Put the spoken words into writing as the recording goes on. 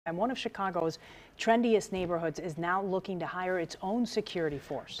And one of Chicago's trendiest neighborhoods is now looking to hire its own security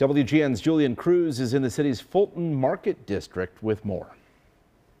force. WGN's Julian Cruz is in the city's Fulton Market district with more.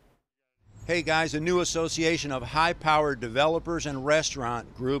 Hey guys, a new association of high-powered developers and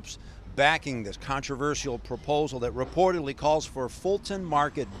restaurant groups backing this controversial proposal that reportedly calls for Fulton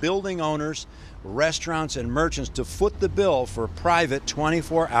Market building owners, restaurants, and merchants to foot the bill for private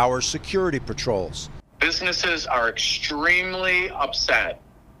 24-hour security patrols. Businesses are extremely upset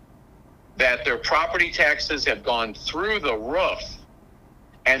that their property taxes have gone through the roof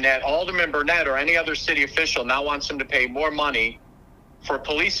and that Alderman Burnett or any other city official now wants them to pay more money for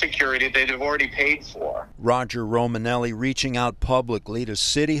police security they've already paid for. Roger Romanelli reaching out publicly to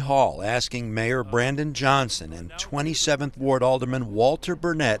City Hall asking Mayor Brandon Johnson and 27th Ward Alderman Walter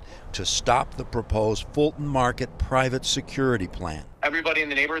Burnett to stop the proposed Fulton Market private security plan. Everybody in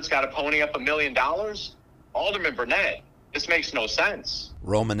the neighborhood's got to pony up $1 million. Alderman Burnett, this makes no sense.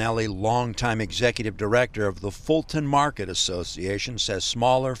 Romanelli, longtime executive director of the Fulton Market Association, says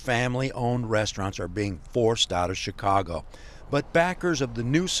smaller family-owned restaurants are being forced out of Chicago. But backers of the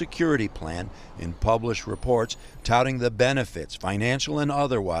new security plan in published reports touting the benefits, financial and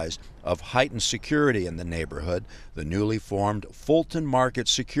otherwise, of heightened security in the neighborhood, the newly formed Fulton Market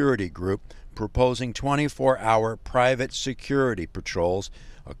Security Group proposing 24-hour private security patrols.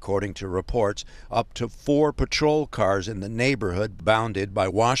 According to reports, up to 4 patrol cars in the neighborhood bounded by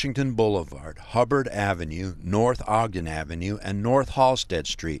Washington Boulevard, Hubbard Avenue, North Ogden Avenue, and North Halsted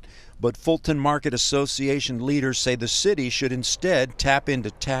Street. But Fulton Market Association leaders say the city should instead tap into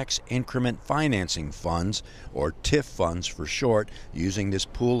tax increment financing funds, or TIF funds for short, using this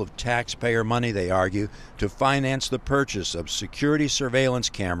pool of taxpayer money, they argue, to finance the purchase of security surveillance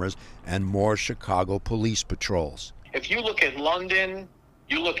cameras and more Chicago police patrols. If you look at London,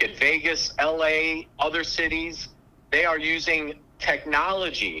 you look at Vegas, LA, other cities, they are using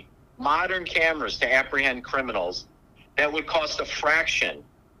technology, modern cameras to apprehend criminals that would cost a fraction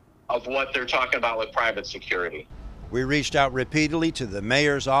of what they're talking about with private security. We reached out repeatedly to the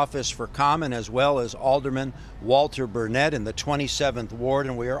mayor's office for comment, as well as Alderman Walter Burnett in the 27th Ward,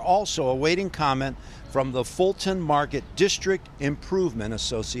 and we are also awaiting comment from the Fulton Market District Improvement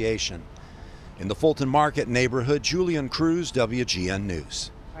Association. In the Fulton Market neighborhood, Julian Cruz, WGN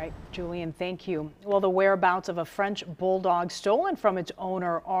News. All right, Julian, thank you. Well, the whereabouts of a French bulldog stolen from its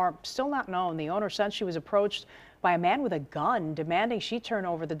owner are still not known. The owner said she was approached by a man with a gun demanding she turn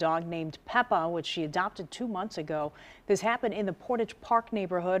over the dog named Peppa, which she adopted 2 months ago. This happened in the Portage Park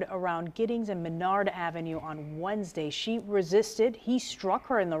neighborhood around Giddings and Menard Avenue on Wednesday. She resisted. He struck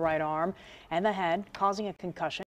her in the right arm and the head, causing a concussion.